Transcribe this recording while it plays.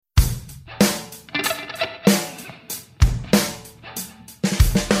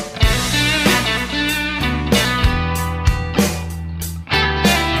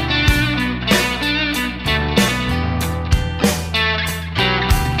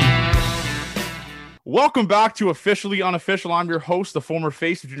Welcome back to Officially Unofficial. I'm your host, the former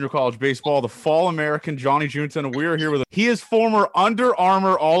face of junior college baseball, the Fall American, Johnny Junton. We are here with him. He is former Under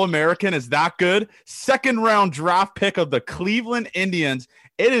Armour All-American. Is that good? Second round draft pick of the Cleveland Indians.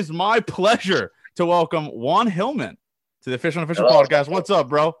 It is my pleasure to welcome Juan Hillman to the Official Unofficial podcast. What's up,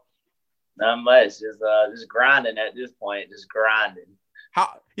 bro? Not much. Just grinding at this point. Just grinding.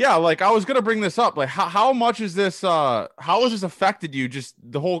 I was gonna bring this up. Like, how much is this? How has this affected you? Just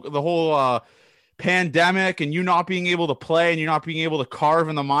the whole pandemic and you not being able to play and you not being able to carve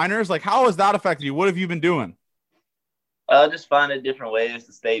in the minors. Like, how has that affected you? What have you been doing? Just finding different ways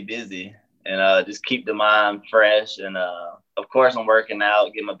to stay busy and just keep the mind fresh. And of course, I'm working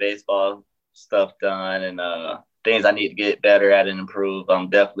out, getting my baseball stuff done, and things I need to get better at and improve.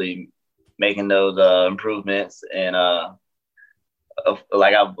 I'm definitely making those improvements. And I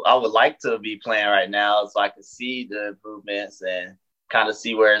would like to be playing right now so I can see the improvements and kind of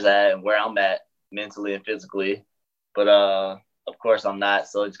see where it's at and where I'm at mentally and physically. But of course I'm not.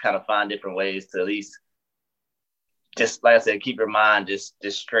 So just kind of find different ways to at least, just like I said, keep your mind just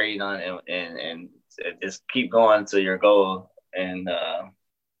straight on and just keep going to your goal. And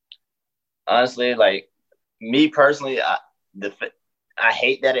honestly, like me personally, I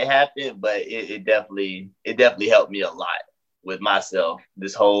hate that it happened, but it definitely helped me a lot with myself.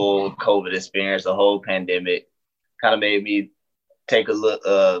 This whole COVID experience, the whole pandemic, kind of made me take a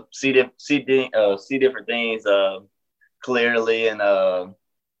look, see different things clearly, and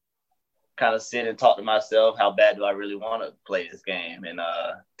kind of sit and talk to myself. How bad do I really want to play this game and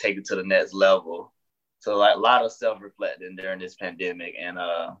take it to the next level? So like a lot of self-reflecting during this pandemic, and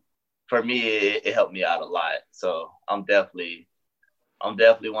for me, it helped me out a lot. So I'm definitely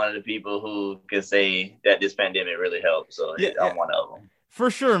one of the people who can say that this pandemic really helped. So yeah, I'm one of them. For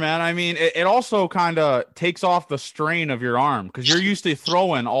sure, man. I mean, it also kind of takes off the strain of your arm because you're used to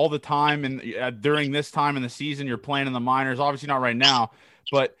throwing all the time. And during this time in the season, you're playing in the minors, obviously not right now,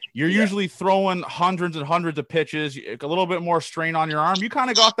 but you're usually throwing hundreds and hundreds of pitches, a little bit more strain on your arm. You kind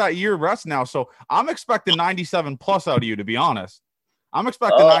of got that year rest now. So I'm expecting 97 plus out of you, to be honest. I'm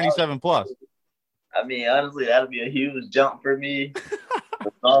expecting 97 plus. I mean, honestly, that'll be a huge jump for me.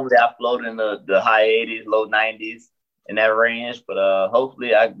 Normally I float in the high 80s, low 90s. In that range, but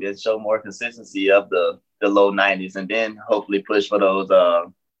hopefully I can show more consistency of the low 90s, and then hopefully push for those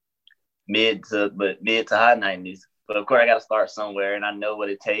mid to high 90s. But of course I got to start somewhere, and I know what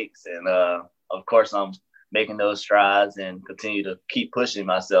it takes, and of course I'm making those strides and continue to keep pushing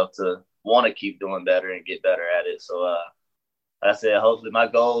myself to want to keep doing better and get better at it. So like I said, hopefully my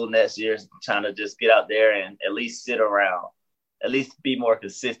goal next year is trying to just get out there and at least sit around, at least be more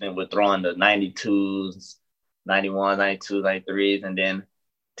consistent with throwing the 92s, 91, 92, 93s, and then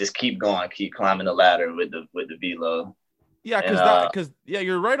just keep going, keep climbing the ladder with the velo. Yeah, because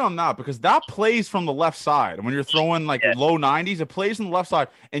you're right on that, because that plays from the left side. When you're throwing low 90s, it plays from the left side,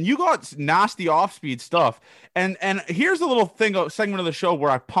 and you got nasty off-speed stuff. And here's a little segment of the show where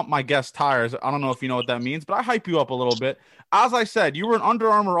I pump my guest tires. I don't know if you know what that means, but I hype you up a little bit. As I said, you were an Under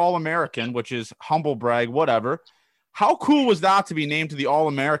Armour All-American, which is humble brag, whatever. How cool was that to be named to the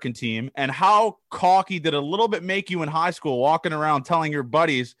All-American team? And how cocky did it a little bit make you in high school, walking around telling your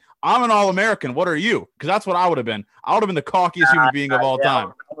buddies, I'm an All-American, what are you? Because that's what I would have been. I would have been the cockiest human being of all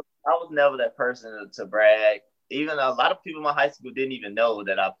time. I was never that person to brag. Even a lot of people in my high school didn't even know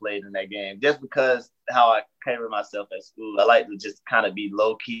that I played in that game, just because how I carry myself at school. I like to just kind of be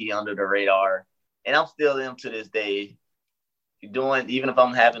low-key under the radar. And I'm still them to this day. Even if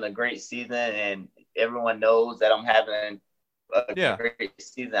I'm having a great season and everyone knows that I'm having a great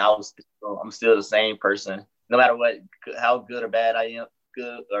season, I'm still the same person. No matter how good or bad I am,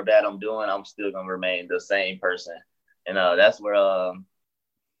 good or bad I'm doing, I'm still gonna remain the same person. And that's where Tom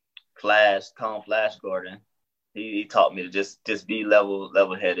Flash Gordon, he taught me to just be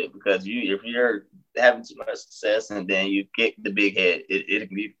level-headed, because if you're having too much success and then you get the big head,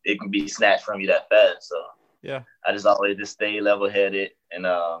 it can be snatched from you that fast. So yeah, I just always just stay level-headed, and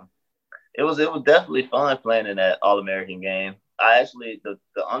it was definitely fun playing in that All-American game. The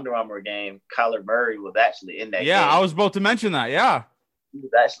Under Armour game, Kyler Murray was actually in that game. Yeah, I was about to mention that. Yeah, he was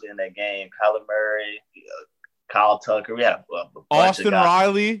actually in that game. Kyler Murray, Kyle Tucker. We had a bunch Austin of guys.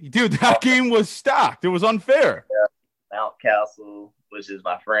 Riley. Dude, that game was stacked. It was unfair. Yeah. Mountcastle, which is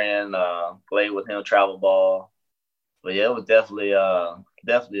my friend, played with him, travel ball. But yeah, it was definitely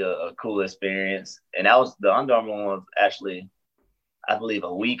a cool experience. And that was the Under Armour one was actually, I believe,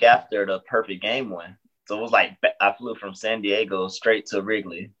 a week after the perfect game win. So it was like I flew from San Diego straight to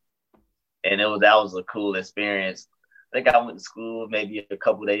Wrigley, and that was a cool experience. I think I went to school maybe a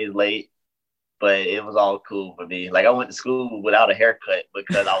couple days late, but it was all cool for me. Like I went to school without a haircut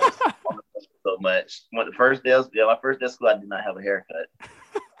because I was on the so much. When the first day, my first day of school, I did not have a haircut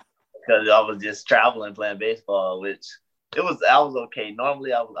because I was just traveling playing baseball, which I was okay.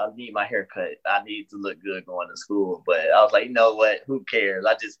 Normally, I need my haircut. I need to look good going to school, but I was like, you know what? Who cares?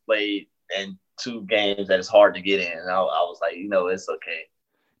 I just played in 2 games that is hard to get in. And I was like, it's okay.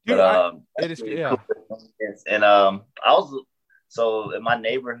 Dude, but it is, yeah. Cool. And so in my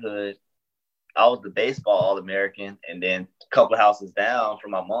neighborhood, I was the baseball All-American, and then a couple houses down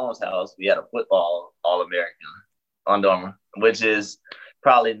from my mom's house, we had a football All-American on Dormer, which is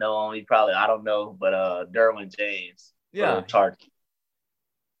probably known. I don't know, but Derwin James, Chargers.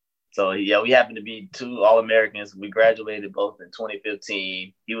 So yeah, we happened to be 2 All-Americans. We graduated both in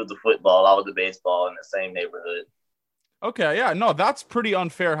 2015. He was the football, I was the baseball in the same neighborhood. Okay, yeah, no, that's pretty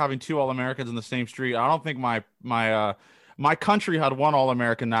unfair having 2 All-Americans in the same street. I don't think my country had 1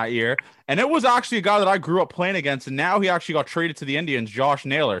 All-American that year, and it was actually a guy that I grew up playing against, and now he actually got traded to the Indians, Josh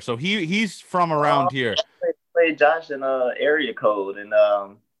Naylor. So he's from around here. I played Josh in area code and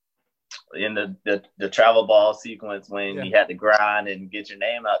in the travel ball sequence when you had to grind and get your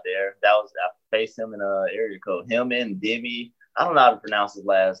name out there. I faced him in area code. Him and Demi. I don't know how to pronounce his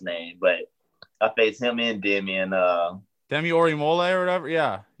last name, but I faced him and Demi and Demi Orimole or whatever.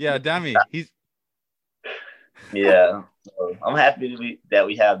 Yeah, Demi. He's yeah. So I'm happy that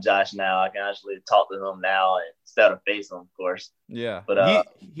we have Josh now. I can actually talk to him now instead of face him, of course. Yeah, but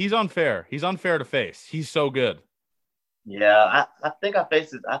he's unfair. He's unfair to face. He's so good. Yeah, I think I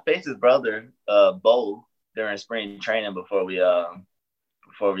faced his brother, Bo, during spring training before we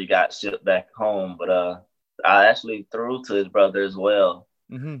got shipped back home. But I actually threw to his brother as well.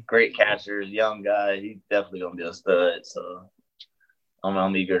 Mm-hmm. Great catcher, young guy. He's definitely gonna be a stud. So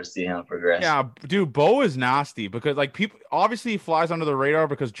I'm eager to see him progress. Yeah, dude, Bo is nasty because people obviously he flies under the radar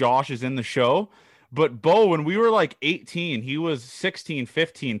because Josh is in the show. But Bo, when we were like 18, he was 16,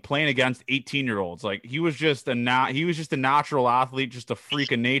 15 playing against 18-year-olds. Like he was just a natural athlete, just a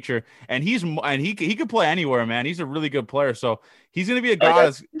freak of nature. And he could play anywhere, man. He's a really good player. So he's gonna be a guy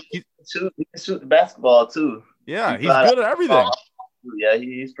he can shoot the basketball too. Yeah, he's good at everything. Yeah,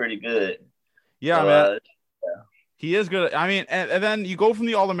 he's pretty good. Yeah, so, man. He is good. I mean, and then you go from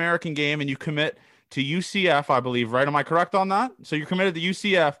the All-American game and you commit to UCF, I believe, right? Am I correct on that? So you're committed to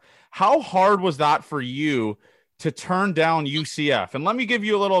UCF. How hard was that for you to turn down UCF? And let me give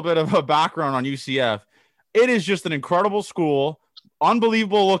you a little bit of a background on UCF. It is just an incredible school,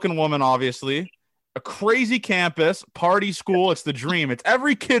 unbelievable looking woman, obviously, a crazy campus, party school. It's the dream. It's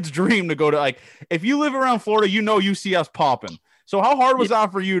every kid's dream to go to, if you live around Florida, UCF's popping. So how hard was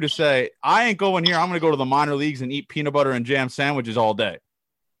that for you to say, I ain't going here. I'm going to go to the minor leagues and eat peanut butter and jam sandwiches all day?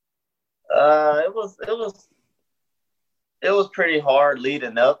 It was pretty hard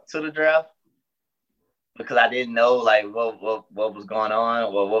leading up to the draft because I didn't know what was going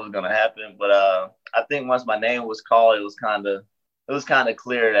on, what was going to happen. But I think once my name was called, it was kind of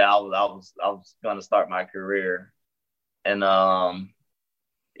clear that I was going to start my career. And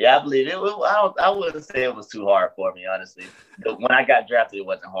I believe it was. I wouldn't say it was too hard for me, honestly. When I got drafted, it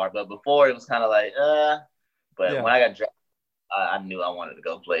wasn't hard, but before it was kind of like, But when I got drafted, I knew I wanted to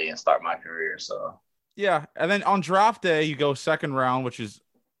go play and start my career. So. Yeah, and then on draft day you go second round, which is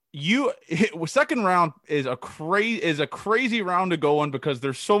second round is a crazy round to go in because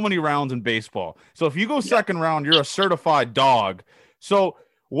there's so many rounds in baseball. So if you go second round, you're a certified dog. So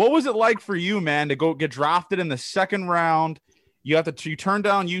what was it like for you, man, to go get drafted in the second round? You turn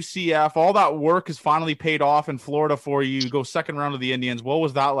down UCF. All that work is finally paid off in Florida for you. You go second round of the Indians. What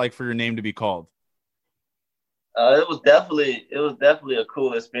was that like for your name to be called? It was definitely a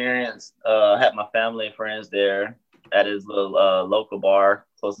cool experience. I had my family and friends there at his little local bar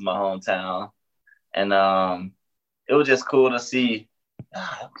close to my hometown, and it was just cool to see.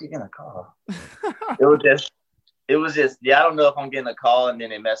 I'm getting a call. It was just. I don't know if I'm getting a call and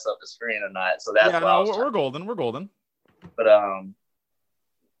then they mess up the screen or not. So that's why we're golden. We're golden. But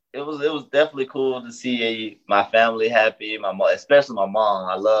it was definitely cool to see my family happy. My mom, especially my mom.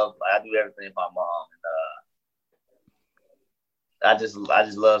 I do everything for my mom. I just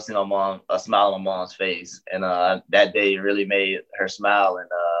love seeing a smile on my mom's face, and that day really made her smile. And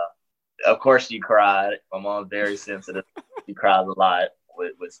of course, she cried. My mom's very sensitive. She cries a lot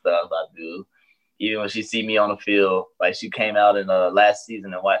with stuff I do. Even when she see me on the field, like she came out in last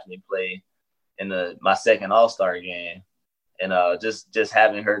season and watched me play in my second All-Star game, and just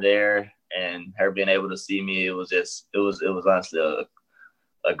having her there and her being able to see me, it was honestly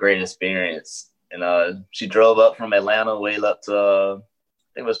a great experience. And she drove up from Atlanta way up to, I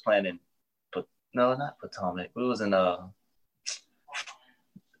think it was playing in, not Potomac. We was in,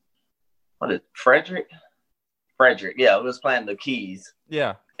 Frederick? Frederick, yeah, we was playing the Keys.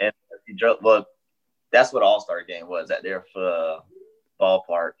 Yeah. And She drove. Well, that's what All-Star game was at their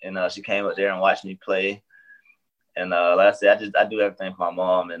ballpark, and she came up there and watched me play. And like I said, I do everything for my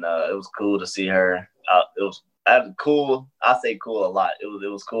mom, and it was cool to see her. It was cool. I say cool a lot. It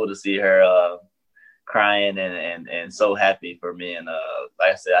was cool to see her crying and so happy for me. And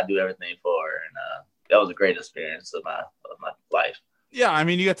like I said, I do everything for her, and that was a great experience of my life. Yeah, I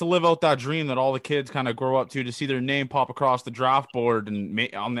mean, you get to live out that dream that all the kids kind of grow up to see their name pop across the draft board and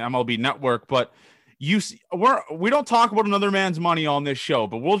on the MLB Network. But we don't talk about another man's money on this show,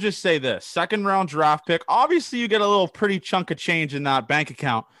 but we'll just say this: second round draft pick. Obviously, you get a little pretty chunk of change in that bank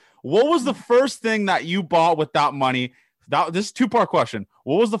account. What was the first thing that you bought with that money? This is a two-part question.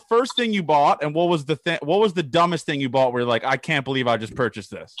 What was the first thing you bought, and what was the dumbest thing you bought where you're like, I can't believe I just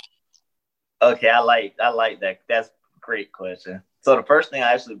purchased this? Okay, I like that. That's a great question. So the first thing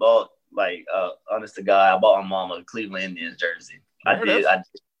I actually bought, like, honest to God, I bought my mom a Cleveland Indians jersey. I did. That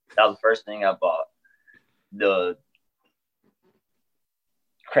was the first thing I bought. The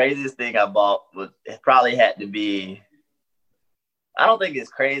craziest thing I bought it probably had to be, I don't think it's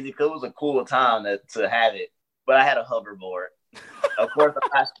crazy because it was a cool time to have it, but I had a hoverboard. Of course, I'm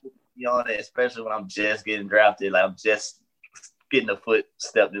not be on it, especially when I'm just getting drafted. Like, I'm just getting a foot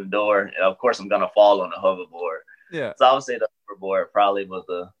stepped in the door, and of course, I'm gonna fall on the hoverboard. Yeah. So I would say the hoverboard probably was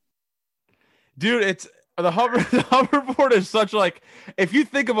Dude, it's the hoverboard is such, like, if you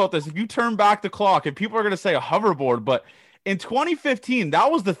think about this, if you turn back the clock, and people are gonna say a hoverboard, but in 2015,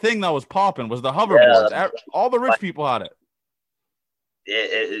 that was the thing that was popping, was the hoverboards. Yeah. All the rich people had it.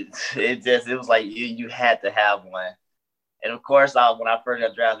 It was like you had to have one. And of course, when I first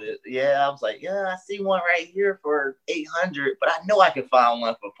got drafted, I was like, I see one right here for $800, but I know I can find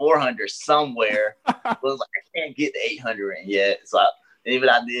one for $400 somewhere. I was like, I can't get the $800 in yet. So I did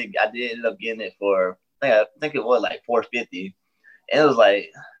end up getting it for, I think it was like $450. And it was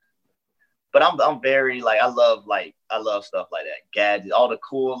like, but I'm very, like, I love stuff like that, gadgets, all the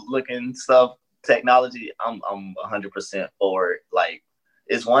cool looking stuff, technology. I'm 100% for it. Like,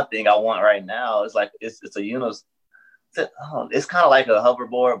 it's one thing I want right now. It's like it's a it's kind of like a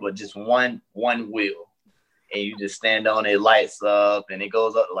hoverboard, but just one wheel, and you just stand on it, lights up, and it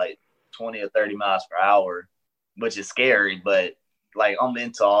goes up to like 20 or 30 miles per hour, which is scary. But like, I'm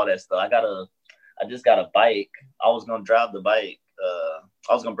into all that stuff. I just got a bike. I was gonna drive the bike.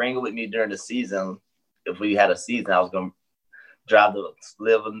 I was gonna bring it with me during the season. If we had a season, I was gonna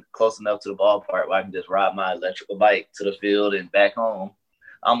live close enough to the ballpark where I can just ride my electrical bike to the field and back home.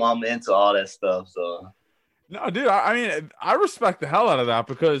 I'm into all that stuff, so. No, dude, I mean, I respect the hell out of that,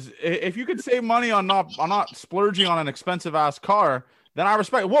 because if you could save money on not splurging on an expensive ass car, then I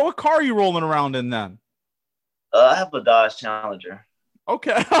respect. What car are you rolling around in then? I have a Dodge Challenger.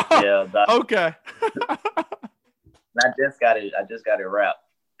 Okay. Yeah. Okay. I just got it wrapped,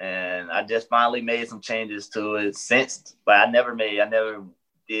 and I just finally made some changes to it but I never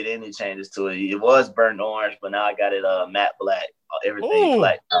did any changes to it. It was burnt orange, but now I got it matte black. Everything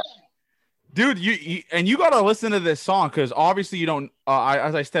black. Dude, you got to listen to this song, because obviously you don't,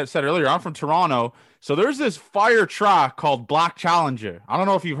 as I said earlier, I'm from Toronto. So there's this fire track called Black Challenger. I don't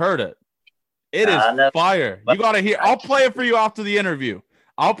know if you've heard it. It is fire. You got to hear. I'll play it for you after the interview.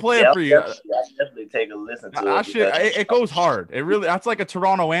 I'll play it for you. I'll definitely take a listen to it. It goes hard. That's like a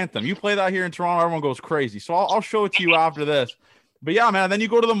Toronto anthem. You play that here in Toronto, everyone goes crazy. So I'll show it to you after this. But yeah, man, then you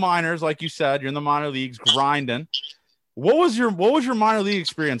go to the minors, like you said, you're in the minor leagues grinding. What was your minor league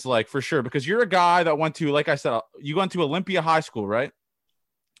experience like, for sure? Because you're a guy that went to, like I said, you went to Olympia High School, right?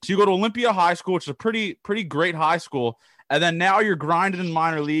 So you go to Olympia High School, which is a pretty great high school. And then now you're grinding in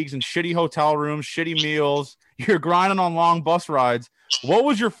minor leagues in shitty hotel rooms, shitty meals. You're grinding on long bus rides. What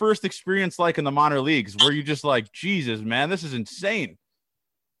was your first experience like in the minor leagues? Were you just like, Jesus, man, this is insane?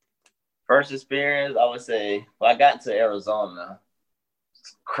 First experience, I would say, I got into Arizona.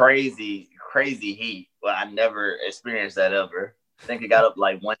 Crazy heat. Well, I never experienced that ever. I think it got up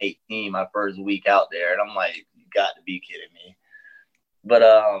like 118 my first week out there, and I'm like, you got to be kidding me. But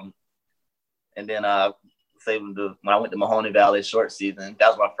and then when I went to Mahoney Valley short season, that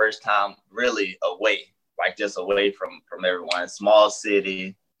was my first time really away, like just away from everyone. Small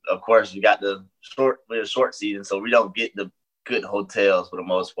city, of course. We got the short season, so we don't get the good hotels for the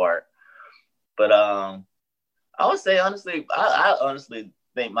most part. But I would say honestly, I honestly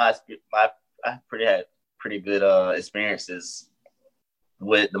think I had pretty good experiences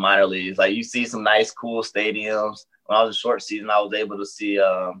with the minor leagues. Like, you see some nice, cool stadiums. When I was in short season, I was able to see.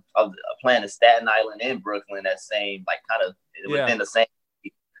 I was playing in Staten Island and Brooklyn, that same, like, kind of within the same.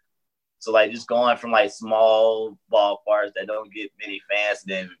 So, like, just going from like small ballparks that don't get many fans,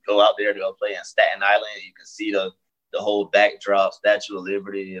 and then go out there to go play in Staten Island, you can see the the whole backdrop, Statue of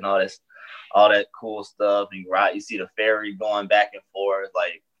Liberty, and all that cool stuff. You see the ferry going back and forth.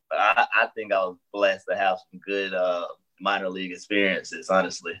 Like, I think I was blessed to have some good minor league experiences,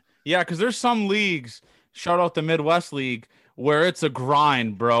 honestly. Yeah, because there's some leagues, shout out the Midwest League, where it's a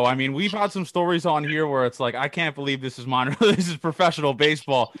grind, bro. I mean, we've had some stories on here where it's like, I can't believe this is minor, this is professional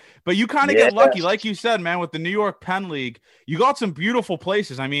baseball. But you kind of get lucky, like you said, man, with the New York Penn League. You got some beautiful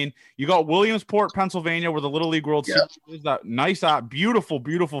places. I mean, you got Williamsport, Pennsylvania, where the Little League World Series is. That nice, beautiful,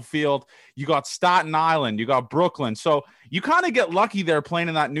 beautiful field. You got Staten Island, you got Brooklyn. So you kind of get lucky there playing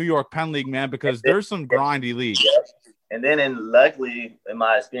in that New York Penn League, man, because there's some grindy leagues. And then, luckily, in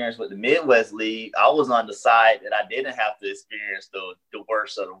my experience with the Midwest League, I was on the side that I didn't have to experience the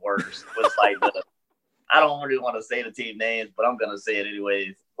worst of the worst. It was like I don't really want to say the team names, but I'm gonna say it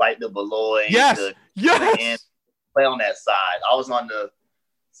anyways. Like the Beloit, yes, play on that side. I was on the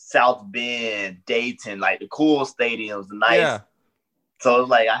South Bend, Dayton, like the cool stadiums, the nice. Yeah. So it's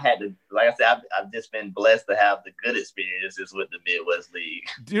like I had to, like I said, I've just been blessed to have the good experiences with the Midwest League.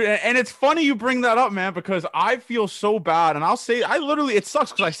 Dude, and it's funny you bring that up, man, because I feel so bad. And it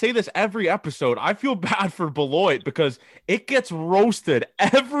sucks because I say this every episode. I feel bad for Beloit because it gets roasted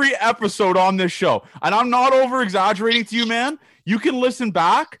every episode on this show. And I'm not over-exaggerating to you, man. You can listen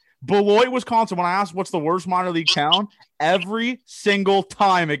back. Beloit, Wisconsin, when I asked what's the worst minor league town, every single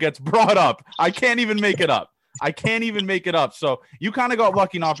time it gets brought up. I can't even make it up. So you kind of got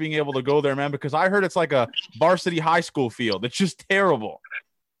lucky not being able to go there, man, because I heard it's like a varsity high school field. It's just terrible.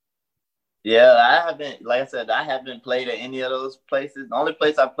 Yeah, I haven't played at any of those places. The only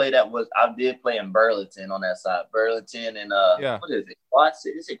place I played at I did play in Burlington on that side. Burlington and what is it? Quad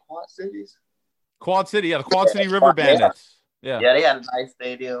City? Is it Quad Cities? Quad City, yeah, the Quad City River Bandits. Yeah, they had a nice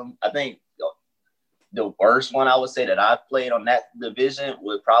stadium. I think the worst one I would say that I played on that division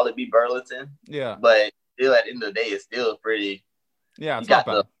would probably be Burlington. Yeah. But still, at the end of the day, it's still pretty. Yeah, it's not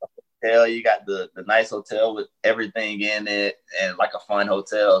bad. The hotel, you got the nice hotel with everything in it, and like a fun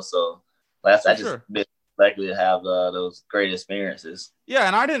hotel. So, I just been lucky to have those great experiences. Yeah,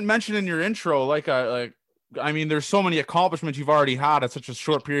 and I didn't mention in your intro, I mean, there's so many accomplishments you've already had at such a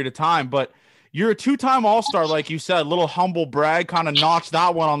short period of time, but you're a two-time All-Star, like you said. Little humble brag, kind of notched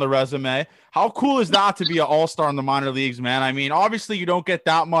that one on the resume. How cool is that to be an All-Star in the minor leagues, man? I mean, obviously you don't get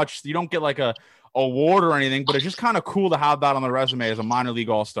that much. You don't get like a award or anything, but it's just kind of cool to have that on the resume as a minor league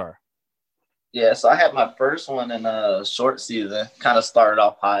All-Star. Yeah, so I had my first one in a short season. Kind of started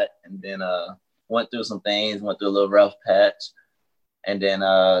off hot, and then went through some things, went through a little rough patch, and then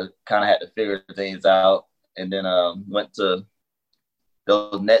kind of had to figure things out. And then went to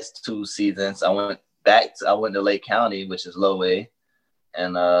those next 2 seasons. I went to Lake County, which is low A,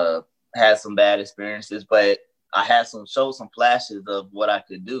 and had some bad experiences, but I had some flashes of what I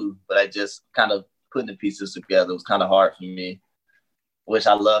could do, but I just kind of putting the pieces together. It was kind of hard for me, which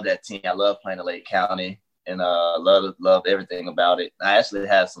I love that team. I love playing in Lake County, and love everything about it. I actually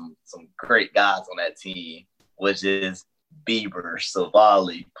had some great guys on that team, which is Bieber,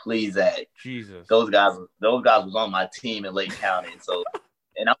 Savali, Plesac. Jesus. Those guys was on my team in Lake County. So,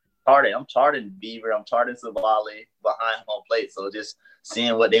 and I'm charting Bieber, I'm charting Savali behind home plate. So just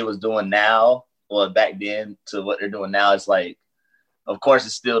seeing what they was doing now, or back then, to what they're doing now, it's like, of course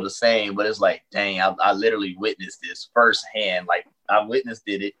it's still the same, but it's like, dang, I literally witnessed this firsthand. Like, I witnessed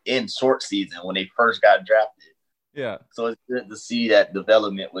it in short season when they first got drafted. Yeah. So it's good to see that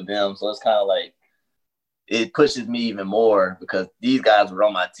development with them. So it's kind of like, it pushes me even more because these guys were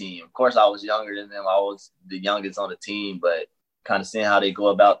on my team. Of course, I was younger than them. I was the youngest on the team, but kind of seeing how they go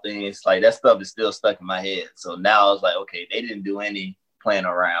about things, like that stuff is still stuck in my head. So now I was like, okay, they didn't do any playing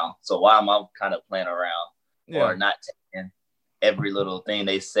around. So why am I kind of playing around or not taking every little thing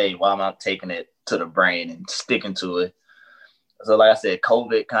they say? Why am I taking it to the brain and sticking to it? So like I said,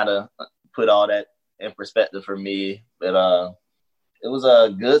 COVID kind of put all that in perspective for me. But it was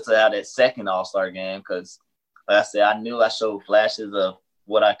good to have that second All-Star game because, like I said, I knew I showed flashes of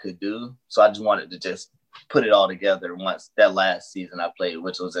what I could do. So I just wanted to just put it all together once that last season I played,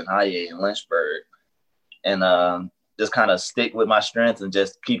 which was in high A in Lynchburg. And just kind of stick with my strengths and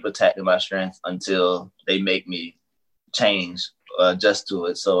just keep attacking my strengths until they make me change, adjust to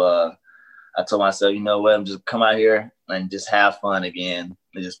it. So I told myself, you know what, I'm just come out here and just have fun again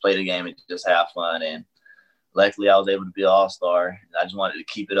and just play the game and just have fun. And luckily I was able to be an All-Star. I just wanted to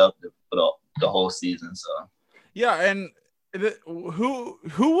keep it up for the whole season. So yeah, and who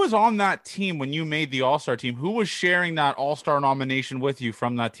was on that team when you made the All-Star team? Who was sharing that All-Star nomination with you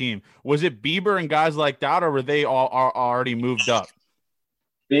from that team? Was it Bieber and guys like that, or were they all already moved up?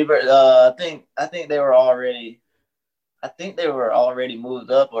 Bieber, I think they were already moved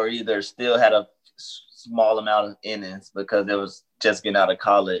up, or either still had small amount of innings because it was just getting out of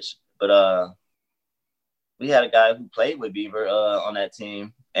college. But we had a guy who played with Bieber on that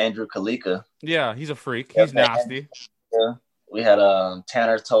team, Andrew Kalika. Yeah, he's a freak. He's nasty. Yeah. We had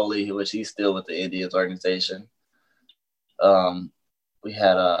Tanner Tolley, which he's still with the Indians organization. We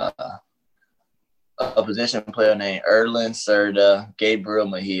had a position player named Erlin Serda, Gabriel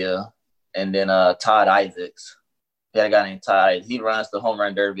Mejia, and then Todd Isaacs. We had a guy named Todd. He runs the home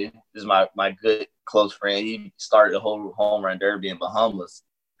run derby. This is my good close friend. He started the whole home run derby in Bahamas.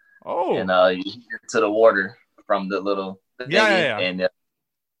 Oh. And you get to the water from the little yeah. And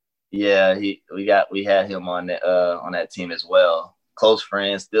we had him on that team as well. Close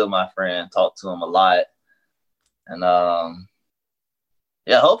friend, still my friend. Talked to him a lot, and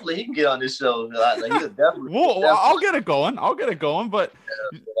hopefully he can get on this show. Like, he'll definitely. I'll get it going. But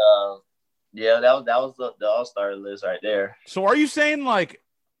that was the all-star list right there. So are you saying like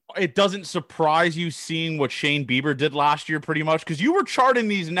it doesn't surprise you seeing what Shane Bieber did last year pretty much? Because you were charting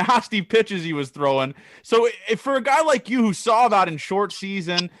these nasty pitches he was throwing. So if for a guy like you who saw that in short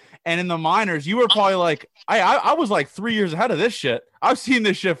season and in the minors, you were probably like, I was like 3 years ahead of this shit. I've seen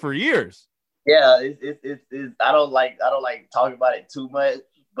this shit for years. Yeah, it's I don't like talking about it too much,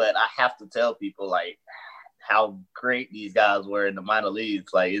 but I have to tell people like how great these guys were in the minor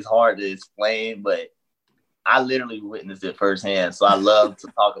leagues. Like, it's hard to explain, but I literally witnessed it firsthand. So I love to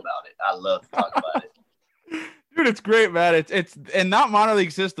talk about it. Dude, it's great, man. It's and that minor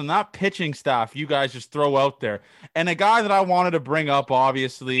league system, that pitching staff you guys just throw out there. And a guy that I wanted to bring up,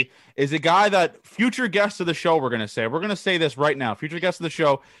 obviously, is a guy that future guest of the show, we're going to say this right now. Future guest of the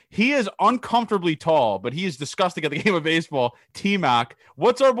show, he is uncomfortably tall, but he is disgusting at the game of baseball. T-Mac.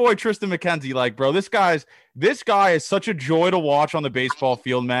 What's our boy Tristan McKenzie like, bro? This guy is such a joy to watch on the baseball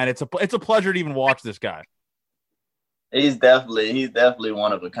field, man. It's a pleasure to even watch this guy. He's definitely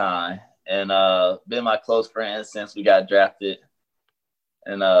one of a kind. And been my close friend since we got drafted.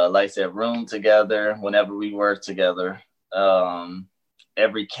 And like I said, roomed together whenever we worked together.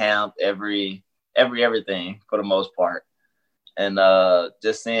 Every camp, everything for the most part. And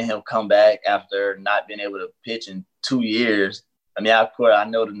just seeing him come back after not being able to pitch in 2 years. I mean, of course, I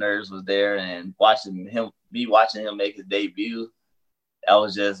know the nerves was there, and watching him make his debut, that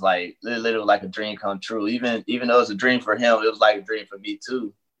was just like literally like a dream come true. Even though it's a dream for him, it was like a dream for me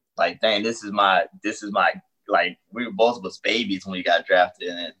too. Like, dang, this is my like, we were both of us babies when we got drafted,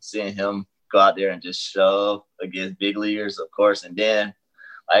 and seeing him go out there and just shove against big leaguers, of course. And then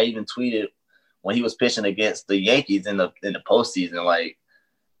I even tweeted when he was pitching against the Yankees in the postseason, like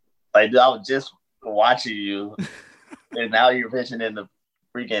dude, I was just watching you, and now you're pitching in the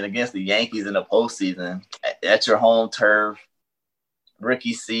freaking against the Yankees in the postseason at your home turf,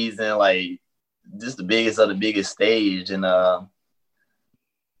 rookie season, like just the biggest of the biggest stage. And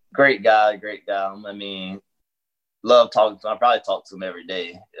great guy. I mean, love talking to him. I probably talk to him every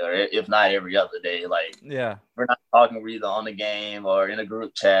day, or if not every other day. Like, yeah, we're not talking, we're either on the game or in a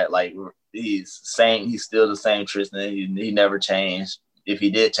group chat. Like, he's still the same Tristan. He never changed. If he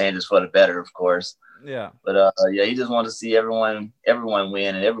did change, it's for the better, of course. Yeah. But he just wanted to see everyone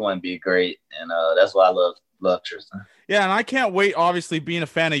win and everyone be great, and that's why I love Tristan. Yeah, and I can't wait, obviously, being a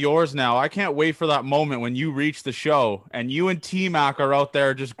fan of yours now, I can't wait for that moment when you reach the show and you and T-Mac are out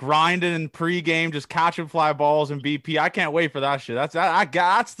there just grinding in pregame, just catching fly balls and BP. I can't wait for that shit. That's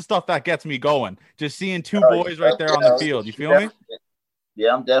the stuff that gets me going. Just seeing two boys right there on the field. You feel me?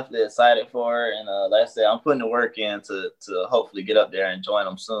 Yeah, I'm definitely excited for it. And like I said, I'm putting the work in to hopefully get up there and join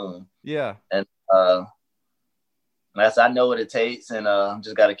them soon. Yeah. And like I said, I know what it takes, and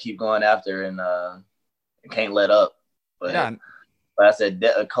just got to keep going after, and can't let up. But yeah. Like I said,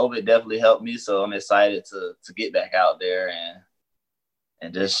 COVID definitely helped me, so I'm excited to get back out there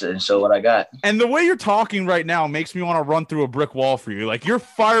and just show what I got. And the way you're talking right now makes me want to run through a brick wall for you. Like, you're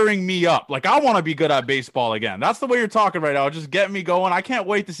firing me up. Like, I want to be good at baseball again. That's the way you're talking right now. Just get me going. I can't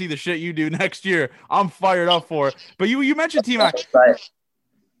wait to see the shit you do next year. I'm fired up for it. But you mentioned T-Mac.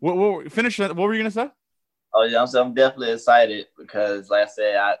 What finish that? What were you gonna say? Oh yeah, I'm definitely excited because, like I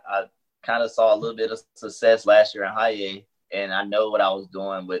said, I kind of saw a little bit of success last year in high A, and I know what I was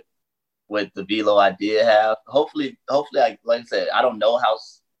doing with the velo I did have. Hopefully, like I said, I don't know how.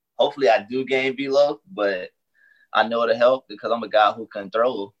 Hopefully, I do gain velo, but I know it'll help because I'm a guy who can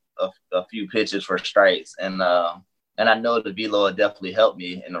throw a few pitches for strikes, and I know the velo will definitely help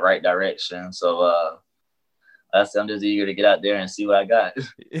me in the right direction. So I'm just eager to get out there and see what I got.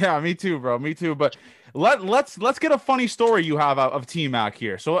 Yeah, me too, bro. Me too. But let's get a funny story you have of T-Mac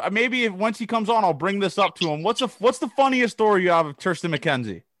here. So maybe once he comes on, I'll bring this up to him. What's the funniest story you have of Tristan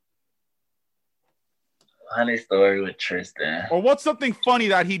McKenzie? Funny story with Tristan. Or what's something funny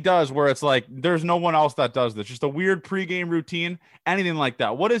that he does where it's like there's no one else that does this? Just a weird pregame routine, anything like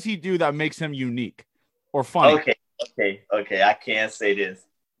that. What does he do that makes him unique or funny? Okay. I can't say this.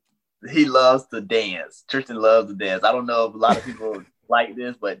 He loves to dance. Tristan loves to dance. I don't know if a lot of people like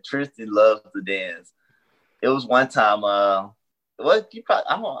this, but Tristan loves to dance. It was one time. I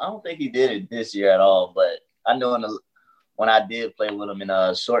don't think he did it this year at all, but I know when I did play with him in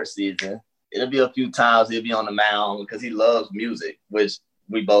a short season, it'll be a few times he'll be on the mound because he loves music, which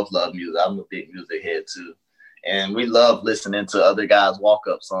we both love music. I'm a big music head too. And we love listening to other guys'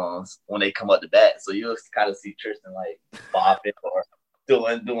 walk-up songs when they come up to bat. So you'll kind of see Tristan like bopping or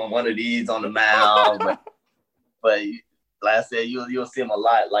doing one of these on the mound. but like I said, you'll see him a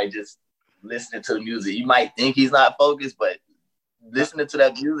lot, like just listening to the music. You might think he's not focused, but listening to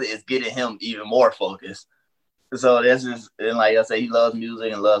that music is getting him even more focused. So that's just, and like I said, he loves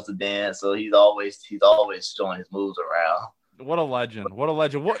music and loves to dance. So he's always showing his moves around. What a legend.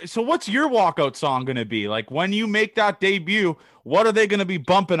 So what's your walkout song going to be? Like when you make that debut, what are they going to be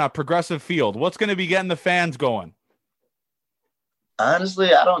bumping at Progressive Field? What's going to be getting the fans going?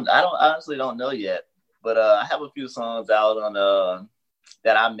 Honestly, I honestly don't know yet, but I have a few songs out on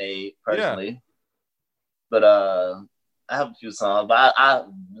that I made personally. Yeah. But I have a few songs, but I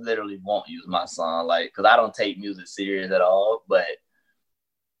literally won't use my song, like, because I don't take music serious at all. But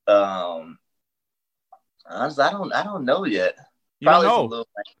honestly, I don't know yet.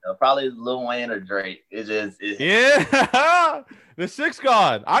 Probably Lil Wayne or Drake. Yeah. The Six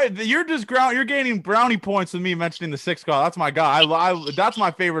God. You're gaining brownie points with me mentioning the Six God. That's my guy. That's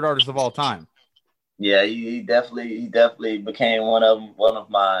my favorite artist of all time. Yeah, he definitely became one of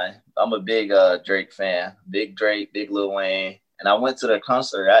my. I'm a big Drake fan. Big Drake, big Lil Wayne. And I went to their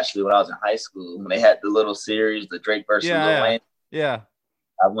concert actually when I was in high school when they had the little series, the Drake versus Lil Wayne. Yeah.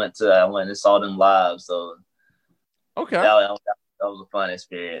 I went and saw them live. So okay, that was a fun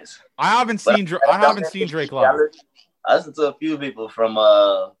experience. I haven't seen Drake live. I listened to a few people from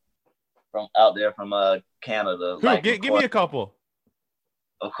out there from Canada. Give me a couple.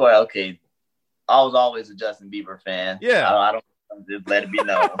 Of course, okay. I was always a Justin Bieber fan. Yeah, I don't just let it be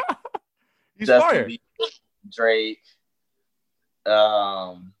known. He's Justin Bieber, Drake.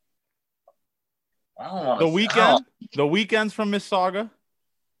 I don't want The Weeknd. The Weeknd's from Mississauga.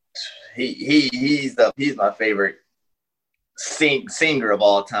 He's my favorite singer of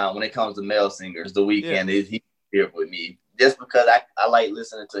all time when it comes to male singers. The Weeknd is here with me just because I like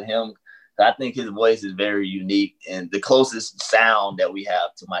listening to him. I think his voice is very unique and the closest sound that we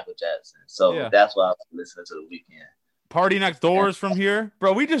have to Michael Jackson. So that's why I was listening to The Weeknd. Party Next Door is from here,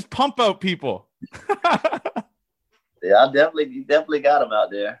 bro. We just pump out people. Yeah, you definitely got him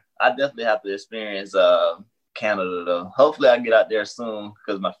out there. I definitely have to experience Canada though. Hopefully I get out there soon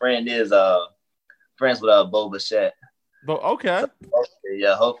because my friend is friends with Bo Bichette. But okay.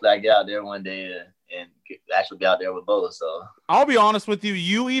 Yeah, hopefully I get out there one day and actually get out there with Bo. So I'll be honest with you.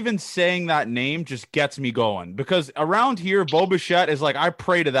 You even saying that name just gets me going because around here, Bo Bichette is like I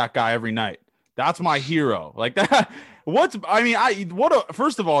pray to that guy every night. That's my hero. Like that.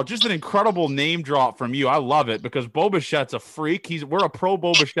 First of all, just an incredible name drop from you. I love it because Bo Bichette's a freak. We're a pro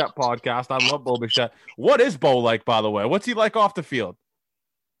Bo Bichette podcast. I love Bo Bichette. What is Bo like, by the way? What's he like off the field?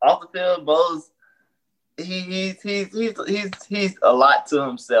 Off the field, Bo's he's a lot to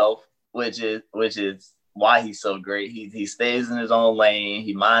himself, which is why he's so great. He stays in his own lane.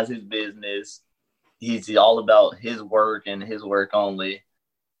 He minds his business. He's all about his work and his work only.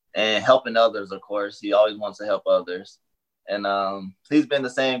 And helping others, of course. He always wants to help others. And he's been the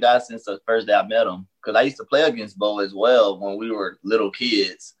same guy since the first day I met him. Because I used to play against Bo as well when we were little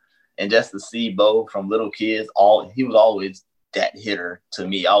kids. And just to see Bo from little kids, he was always that hitter to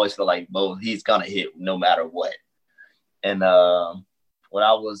me. I always feel like Bo, he's going to hit no matter what. And when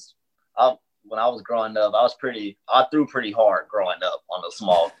I was growing up, I threw pretty hard growing up on a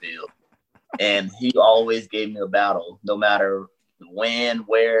small field. And he always gave me a battle, no matter when,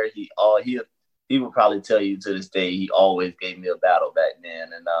 where. He would probably tell you to this day he always gave me a battle back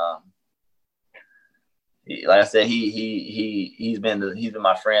then. And like I said, he's been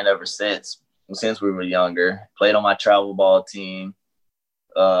my friend ever since we were younger. Played on my travel ball team.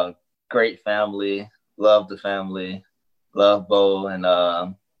 Great family, love the family, love Bo, and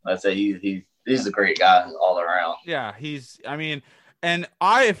like I said, he's a great guy all around. Yeah, And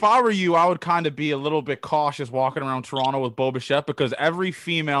if I were you, I would kind of be a little bit cautious walking around Toronto with Bo Bichette because every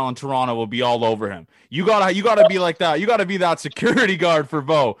female in Toronto will be all over him. You gotta be like that. You gotta be that security guard for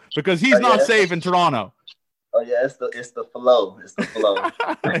Bo because he's not safe in Toronto. Oh yeah, it's the flow. It's the flow.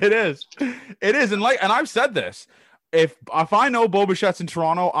 It is, and I've said this. if I know Bo Bichette's in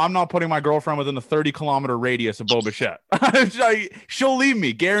Toronto, I'm not putting my girlfriend within the 30-kilometer radius of Bo Bichette. She'll leave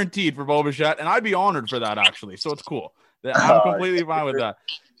me, guaranteed, for Bo Bichette, and I'd be honored for that, actually. So it's cool. I'm completely fine with that.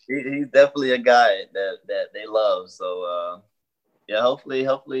 He's definitely a guy that they love. So yeah,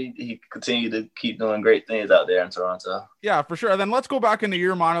 hopefully he continue to keep doing great things out there in Toronto. Yeah, for sure. And then let's go back into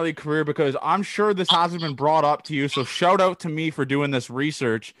your minor league career, because I'm sure this hasn't been brought up to you. So shout out to me for doing this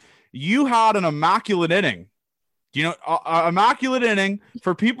research. You had an immaculate inning. You know, immaculate inning,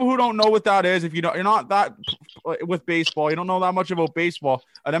 for people who don't know what that is, if you're not that with baseball, you don't know that much about baseball.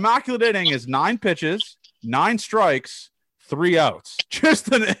 An immaculate inning is 9 pitches, 9 strikes, 3 outs. Just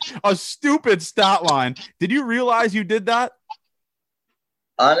a stupid stat line. Did you realize you did that?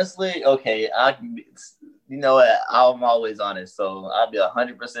 Honestly, okay, you know what? I'm always honest, so I'll be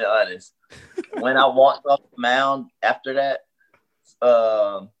 100% honest. When I walked off the mound after that,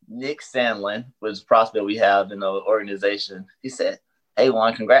 Nick Sandlin was a prospect we have in the organization. He said, "Hey,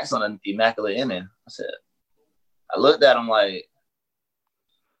 Juan, congrats on an immaculate inning." I looked at him like,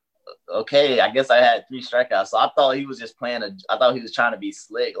 okay, I guess I had 3 strikeouts. So I thought he was just I thought he was trying to be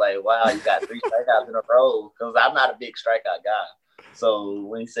slick. Like, wow, you got 3 strikeouts in a row. Because I'm not a big strikeout guy. So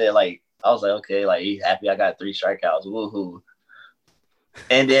when he said, like, I was like, okay, like, he's happy I got 3 strikeouts. Woohoo.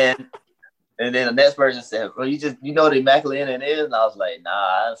 And then the next person said, well, you know what the immaculate inning is? And I was like, nah,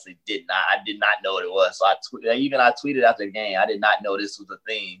 I honestly did not. I did not know what it was. So I tweeted after the game, I did not know this was a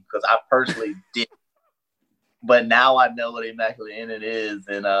thing, because I personally didn't. But now I know what immaculate inning is.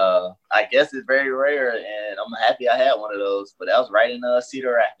 And I guess it's very rare, and I'm happy I had one of those. But that was right in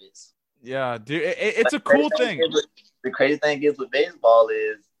Cedar Rapids. Yeah, dude, it's a cool thing. The crazy thing is with baseball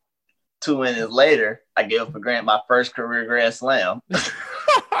is 2 innings later, I gave up for Grant my first career grand slam.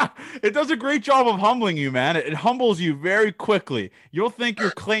 It does a great job of humbling you, man. It humbles you very quickly. You'll think you're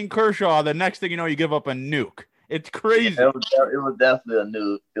Clayton Kershaw. The next thing you know, you give up a nuke. It's crazy. Yeah, it was definitely a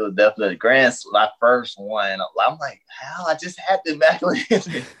nuke. It was definitely a grand slam, my first one. I'm like, hell, I just had the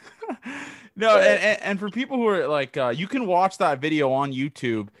immaculate. No, and for people who are like, you can watch that video on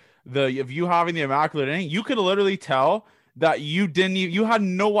YouTube. Of you having the immaculate inning, you could literally tell that you had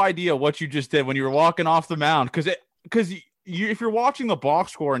no idea what you just did when you were walking off the mound, because if you're watching the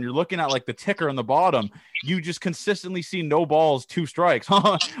box score and you're looking at like the ticker on the bottom, you just consistently see no balls, 2 strikes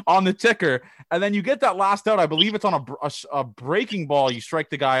on the ticker, and then you get that last out. I believe it's on a breaking ball you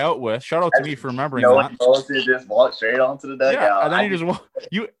strike the guy out with. Shout out to me for remembering that. You just walk straight onto the dugout. Yeah, and then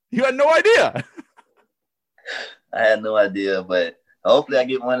you had no idea. I had no idea, but hopefully I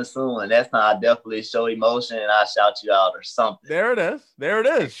get one soon. And next time I definitely show emotion and I'll shout you out or something. There it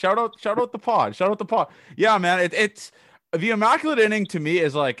is. Shout out the pod. Shout out the pod. Yeah, man. It's the immaculate inning to me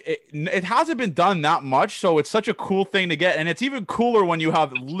is like, it hasn't been done that much. So it's such a cool thing to get. And it's even cooler when you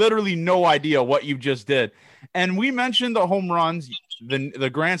have literally no idea what you just did. And we mentioned the home runs, the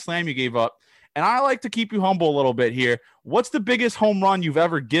grand slam you gave up. And I like to keep you humble a little bit here. What's the biggest home run you've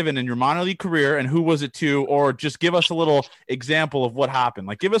ever given in your minor league career, and who was it to? Or just give us a little example of what happened.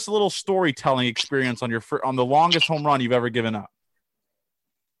 Like, give us a little storytelling experience on the longest home run you've ever given up.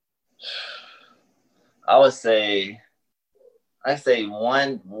 I would say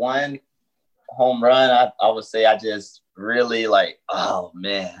one home run. I would say I just really like, oh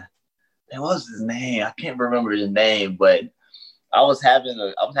man, what was his name? I can't remember his name, but I was having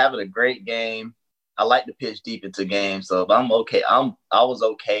a great game. I like to pitch deep into games, so if I'm okay, I was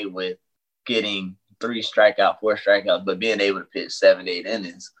okay with getting 3 strikeouts, 4 strikeouts, but being able to pitch 7, 8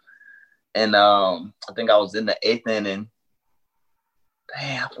 innings. And I think I was in the 8th inning.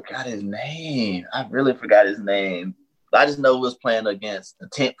 Dang, I forgot his name. I really forgot his name. I just know we was playing against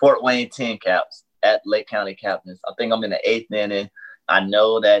the Fort Wayne Tin Caps at Lake County Captains. I think I'm in the 8th inning. I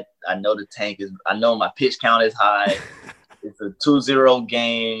know the tank is. I know my pitch count is high. It's a 2-0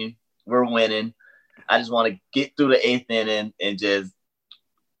 game. We're winning. I just want to get through the 8th inning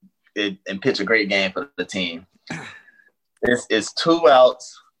and pitch a great game for the team. It's 2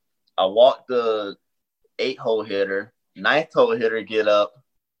 outs. I walk the 8-hole hitter. 9th hole hitter get up.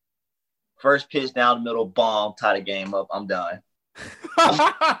 First pitch down the middle, bomb, tie the game up. I'm done.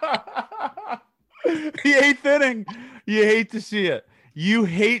 The 8th inning. You hate to see it. You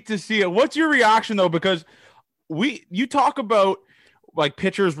hate to see it. What's your reaction though? Because you talk about like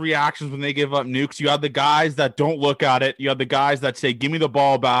pitchers' reactions when they give up nukes. You have the guys that don't look at it. You have the guys that say, give me the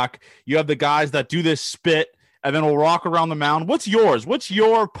ball back. You have the guys that do this spit and then will rock around the mound. What's yours? What's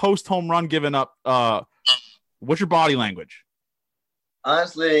your post home run given up? What's your body language?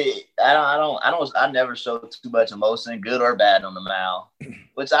 Honestly, I never show too much emotion, good or bad, on the mound.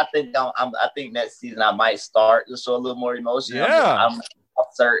 Which I think next season I might start to show a little more emotion. Yeah. I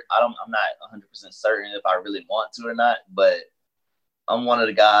I'm not 100% certain if I really want to or not, but I'm one of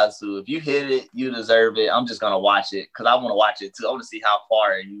the guys who, if you hit it, you deserve it. I'm just gonna watch it because I want to watch it too. I want to see how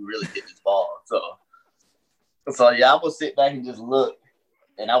far you really hit this ball. So yeah, I will sit back and just look,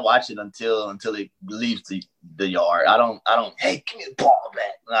 and I watch it until it leaves the yard. I don't. Hey, give me the ball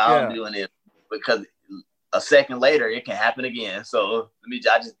back. No, I'm doing it because a second later it can happen again. So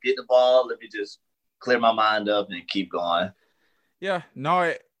I just get the ball. Let me just clear my mind up and keep going. Yeah,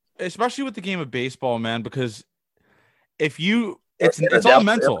 no, especially with the game of baseball, man, because if you. It's all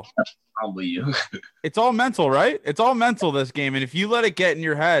mental. It's all mental, right? It's all mental, this game. And if you let it get in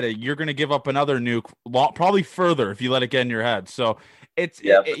your head, you're going to give up another nuke, probably further if you let it get in your head. So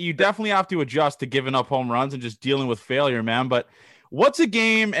you definitely have to adjust to giving up home runs and just dealing with failure, man. But what's a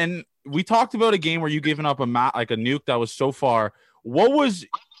game? And we talked about a game where you given up a nuke that was so far. What was,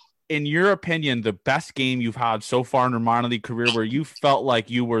 in your opinion, the best game you've had so far in your minor league career where you felt like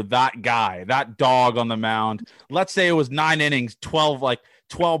you were that guy, that dog on the mound? Let's say it was 9 innings, 12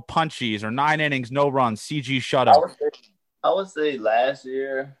 punchies, or 9 innings, no runs, CG shutout. I would say last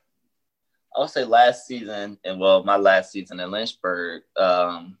year. I would say last season, my last season in Lynchburg,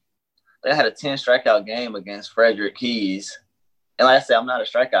 they had a 10 strikeout game against Frederick Keys. And like I said, I'm not a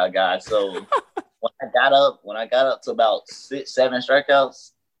strikeout guy. So when I got up to about 6-7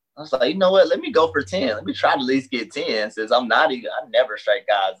 strikeouts, I was like, you know what? Let me go for 10. Let me try to at least get 10 since I never strike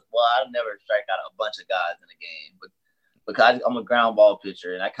guys. Well, I never strike out a bunch of guys in a game, but because I'm a ground ball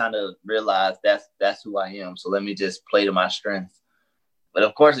pitcher and I kind of realized that's who I am. So let me just play to my strengths. But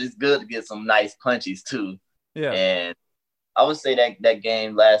of course, it's good to get some nice punchies too. Yeah. And I would say that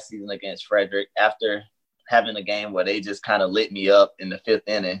game last season against Frederick, after having a game where they just kind of lit me up in the 5th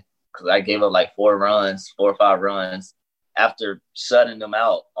inning, because I gave up like 4 or 5 runs. After shutting them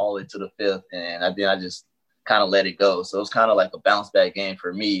out all the way to the 5th, and I just kind of let it go. So it was kind of like a bounce back game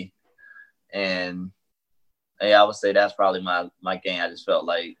for me. And I would say that's probably my game. I just felt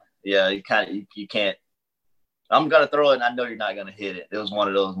like, you can't. I'm gonna throw it, and I know you're not gonna hit it. It was one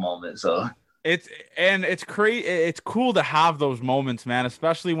of those moments. So it's crazy. It's cool to have those moments, man,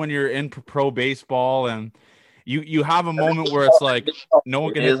 especially when you're in pro baseball and you have a moment where it's like no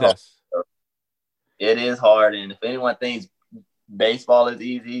one can hit this. It is hard, and if anyone thinks baseball is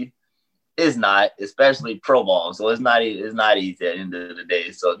easy, it's not, especially pro ball. So it's not easy at the end of the day.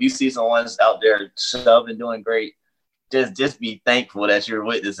 So if you see someone out there shoving, doing great, just be thankful that you're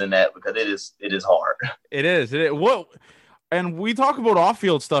witnessing that, because it is hard. It is. And we talk about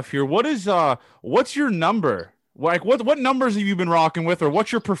off-field stuff here. What's your number? Like what numbers have you been rocking with, or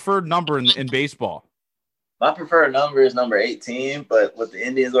what's your preferred number in baseball? My preferred number is number 18, but with the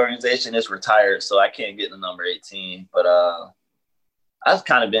Indians organization, it's retired, so I can't get the number 18. But I've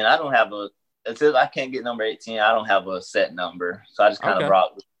kind of been, until I can't get number 18, I don't have a set number. So I just kind of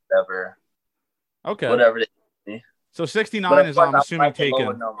rock with whatever it is. So 69 is, I'm assuming,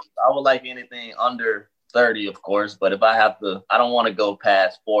 taken. I would like anything under 30, of course, but if I have to, I don't want to go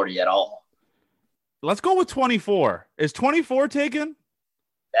past 40 at all. Let's go with 24. Is 24 taken?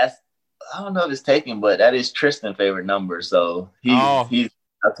 I don't know if it's taken, but that is Tristan's favorite number. So he's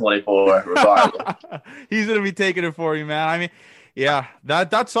at 24 regardless. He's going to be taking it for you, man. I mean, yeah,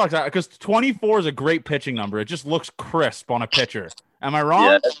 that sucks, because 24 is a great pitching number. It just looks crisp on a pitcher. Am I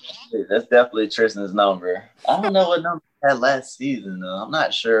wrong? Yeah, that's definitely Tristan's number. I don't know what number he had last season, though. I'm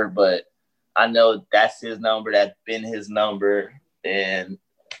not sure, but I know that's his number. That's been his number. And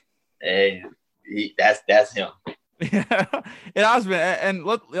that's him. Yeah, it has been. And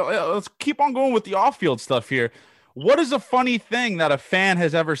let's keep on going with the off-field stuff here. What is a funny thing that a fan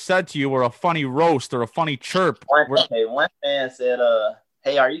has ever said to you, or a funny roast or a funny chirp? One fan said,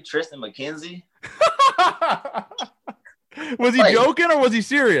 hey, are you Tristan McKenzie? Was he joking or was he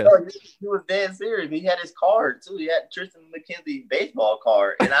serious? No, he was dead serious. He had his card, too. He had Tristan McKenzie baseball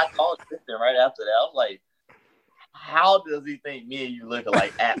card. And I called Tristan right after that. I was like, how does he think me and you look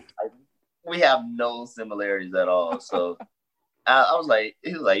alike? We have no similarities at all. So I was like,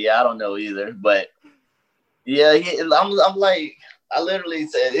 he was like, yeah, I don't know either. But yeah, I'm like, I literally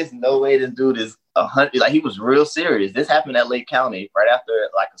said, there's no way this dude is 100. Like, he was real serious. This happened at Lake County right after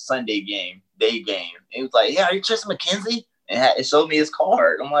like a Sunday game, day game. And he was like, yeah, are you Tristan McKenzie? And it showed me his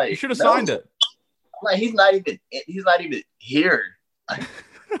card. I'm like, you should have signed it. I'm like, he's not even here. I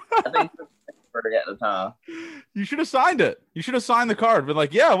think at the time. You should have signed it. You should have signed the card. Been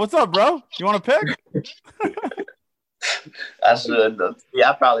like, yeah, what's up, bro? You want to pick? I should.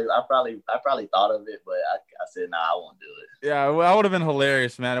 Yeah, I probably thought of it, but I said, nah, I won't do it. Yeah, well, that would have been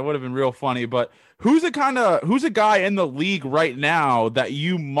hilarious, man. It would have been real funny. But who's a guy in the league right now that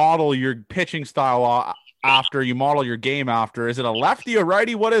you model your pitching style after, you model your game after? Is it a lefty or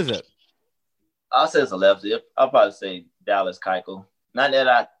righty? What is it? I'll say it's a lefty. I'll probably say Dallas Keuchel. Not that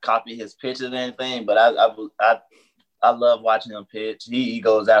I copy his pitches or anything, but I love watching him pitch. He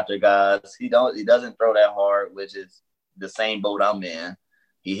goes after guys. He doesn't throw that hard, which is the same boat I'm in.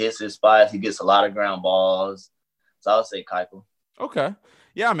 He hits his spots. He gets a lot of ground balls. So I'll say Keuchel. Okay.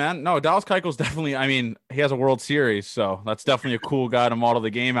 Yeah, man. No, Dallas Keuchel's definitely, I mean, he has a World Series, so that's definitely a cool guy to model the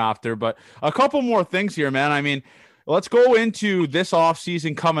game after. But a couple more things here, man. I mean, let's go into this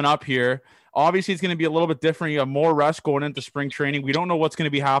offseason coming up here. Obviously, it's going to be a little bit different. You have more rest going into spring training. We don't know what's going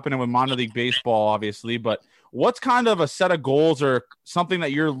to be happening with minor league baseball, obviously, but what's kind of a set of goals or something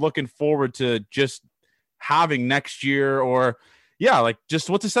that you're looking forward to just having next year? Or, yeah, like just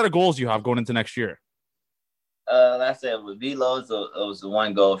what's a set of goals you have going into next year? Like I said, with Velo, it was the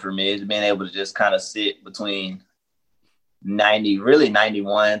one goal for me, is being able to just kind of sit between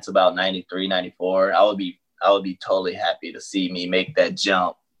 91 to about 93, 94. I would be totally happy to see me make that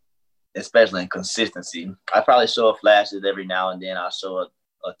jump, especially in consistency. I probably show flashes every now and then. I'll show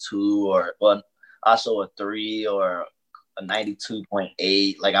a 2 or I'll show a 3 or a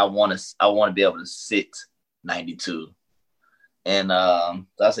 92.8. Like I want to be able to sit 92. And I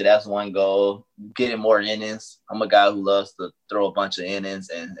say that's one goal. Getting more innings. I'm a guy who loves to throw a bunch of innings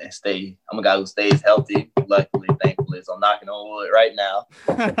and stay. I'm a guy who stays healthy. Luckily, thankfully, so I'm knocking on wood right now.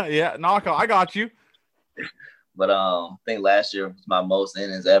 Yeah, knock on. I got you. But I think last year was my most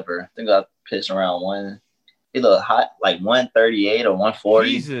innings ever. I think I pitched around it looked hot, like 138 or 140.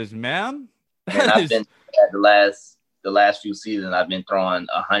 Jesus, man. And I've been at the last few seasons. I've been throwing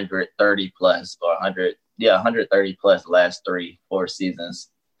 130 plus or 130 plus the last 3-4 seasons.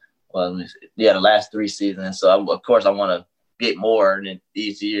 Well, the last 3 seasons. So of course I want to get more than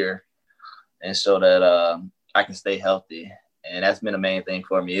each year and show that I can stay healthy. And that's been the main thing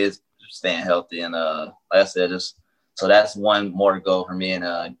for me, is staying healthy. And like I said, so that's one more goal for me,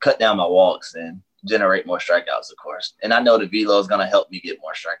 and cut down my walks and generate more strikeouts, of course. And I know the velo is going to help me get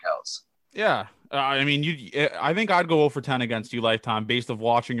more strikeouts. Yeah. I mean, I think I'd go 0 for 10 against you lifetime based of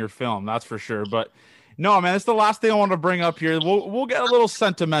watching your film. That's for sure. But no, man, it's the last thing I want to bring up here. We'll get a little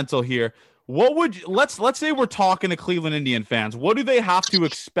sentimental here. What would you, let's say we're talking to Cleveland Indian fans. What do they have to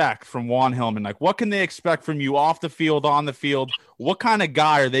expect from Juan Hillman? Like, what can they expect from you off the field, on the field? What kind of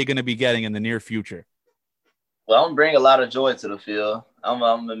guy are they going to be getting in the near future? Well, I'm going to bring a lot of joy to the field. I'm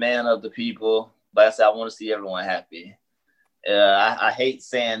a man of the people, but I said I want to see everyone happy. I hate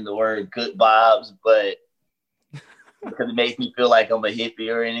saying the word good vibes, but because it makes me feel like I'm a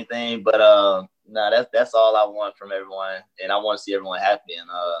hippie or anything. But that's all I want from everyone, and I want to see everyone happy. And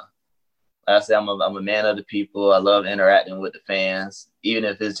like I said, I'm a man of the people. I love interacting with the fans, even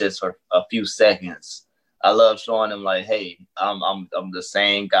if it's just for a few seconds. I love showing them like, hey, I'm the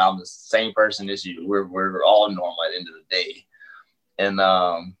same guy. I'm the same person as you. We're all normal at the end of the day. And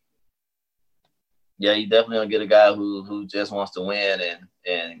yeah, you definitely gonna get a guy who just wants to win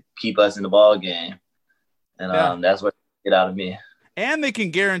and keep us in the ball game. And that's what you get out of me. And they can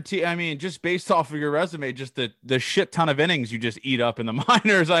guarantee, I mean, just based off of your resume, just the shit ton of innings you just eat up in the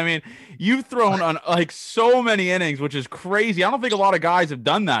minors. I mean, you've thrown on like so many innings, which is crazy. I don't think a lot of guys have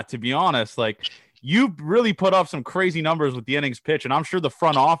done that, to be honest. Like, you really put up some crazy numbers with the innings pitch, and I'm sure the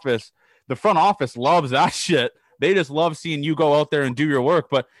front office loves that shit. They just love seeing you go out there and do your work.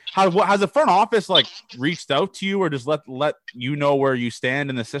 But has the front office like reached out to you, or just let you know where you stand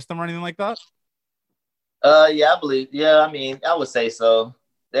in the system or anything like that? Yeah, I believe. Yeah, I mean, I would say so.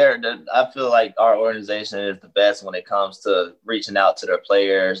 I feel like our organization is the best when it comes to reaching out to their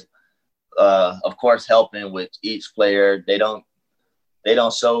players. Of course, helping with each player. They don't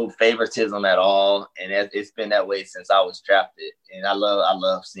show favoritism at all, and it's been that way since I was drafted. And I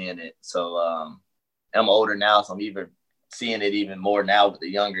love seeing it. So I'm older now, so I'm even seeing it even more now with the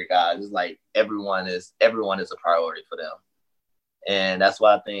younger guys. It's like everyone is a priority for them, and that's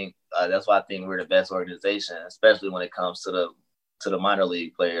why I think we're the best organization, especially when it comes to the minor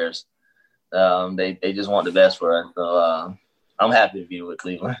league players. They just want the best for us. So I'm happy to be with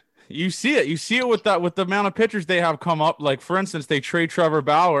Cleveland. You see it with the amount of pitchers they have come up. Like, for instance, they trade Trevor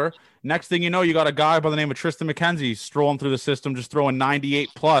Bauer. Next thing you know, you got a guy by the name of Tristan McKenzie strolling through the system, just throwing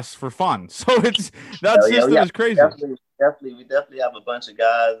 98 plus for fun. So system is crazy. Definitely, we definitely have a bunch of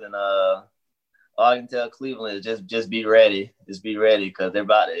guys, and all I can tell Cleveland is just be ready. Just be ready, because they're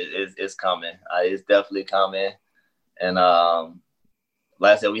about it's coming. It's definitely coming. And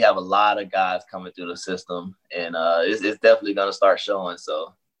like I said, we have a lot of guys coming through the system, and it's definitely going to start showing.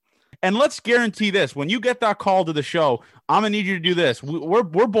 So. And let's guarantee this: when you get that call to the show, I'm gonna need you to do this. We're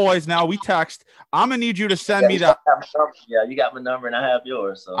boys now. We text. I'm gonna need you to send me that. Yeah, you got my number and I have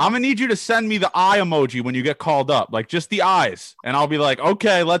yours. So I'm gonna need you to send me the eye emoji when you get called up, like just the eyes, and I'll be like,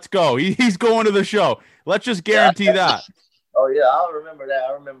 okay, let's go. He's going to the show. Let's just guarantee that. Oh yeah, I'll remember that.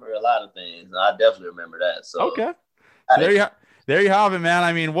 I remember a lot of things. I definitely remember that. So okay, so there you have it, man.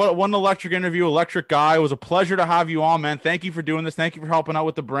 I mean, what an electric interview, electric guy. It was a pleasure to have you on, man. Thank you for doing this. Thank you for helping out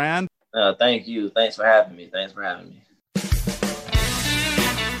with the brand. Thank you. Thanks for having me.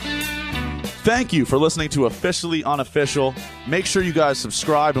 Thank you for listening to Officially Unofficial. Make sure you guys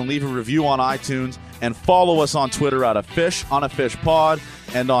subscribe and leave a review on iTunes, and follow us on Twitter at @OnAFishPod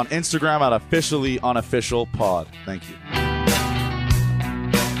and on Instagram at OfficiallyUnofficialPod. Thank you.